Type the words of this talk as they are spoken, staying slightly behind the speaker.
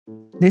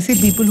They say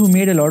people who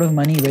made a lot of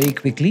money very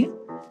quickly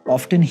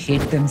often hate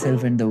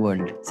themselves and the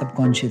world,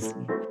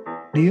 subconsciously.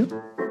 Do you?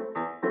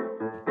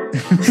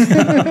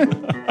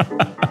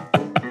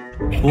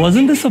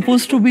 Wasn't this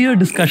supposed to be a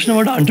discussion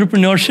about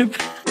entrepreneurship?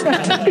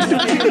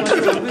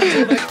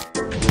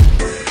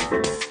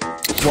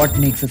 What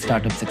makes a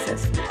startup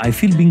successful? I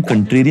feel being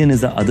contrarian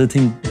is the other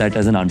thing that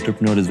as an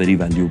entrepreneur is very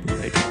valuable,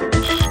 right?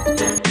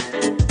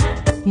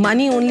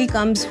 Money only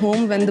comes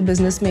home when the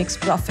business makes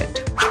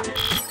profit.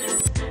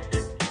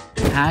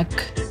 Hack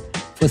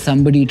for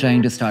somebody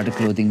trying to start a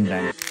clothing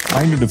brand.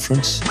 Find a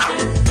difference.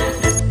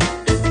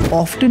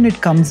 Often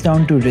it comes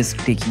down to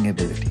risk-taking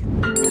ability.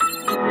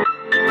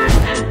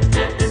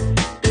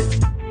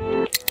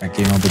 I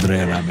came up with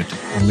Rare Rabbit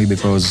only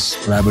because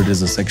rabbit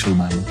is a sexual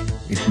mammal.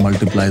 It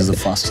multiplies the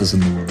fastest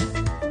in the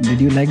world.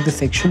 Did you like the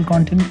sexual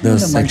content? The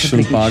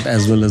sexual part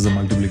as well as the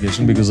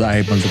multiplication because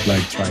I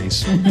multiplied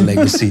thrice.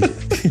 Legacy.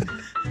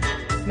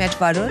 Met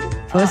Varun.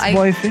 First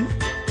boyfriend?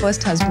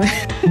 First husband.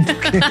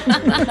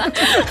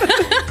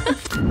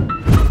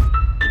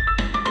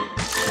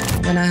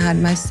 When I had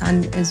my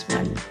son is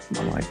when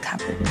it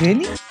happened.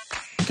 Really?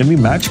 Can we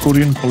match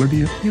Korean quality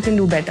here? You can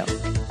do better.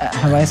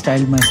 Have I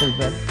styled myself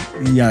well?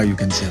 Yeah, you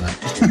can say that.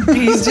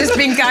 He's just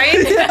being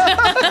kind.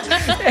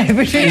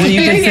 Evidently.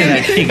 You can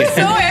say that.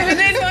 So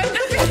evident on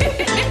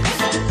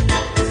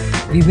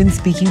the We've been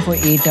speaking for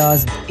 8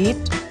 hours. 8?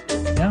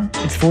 Yeah,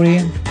 it's 4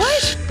 a.m.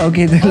 What?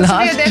 Okay, the So we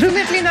last... are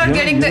definitely not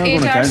getting the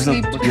 8 hours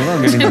sleep. You're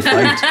not getting the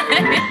flight.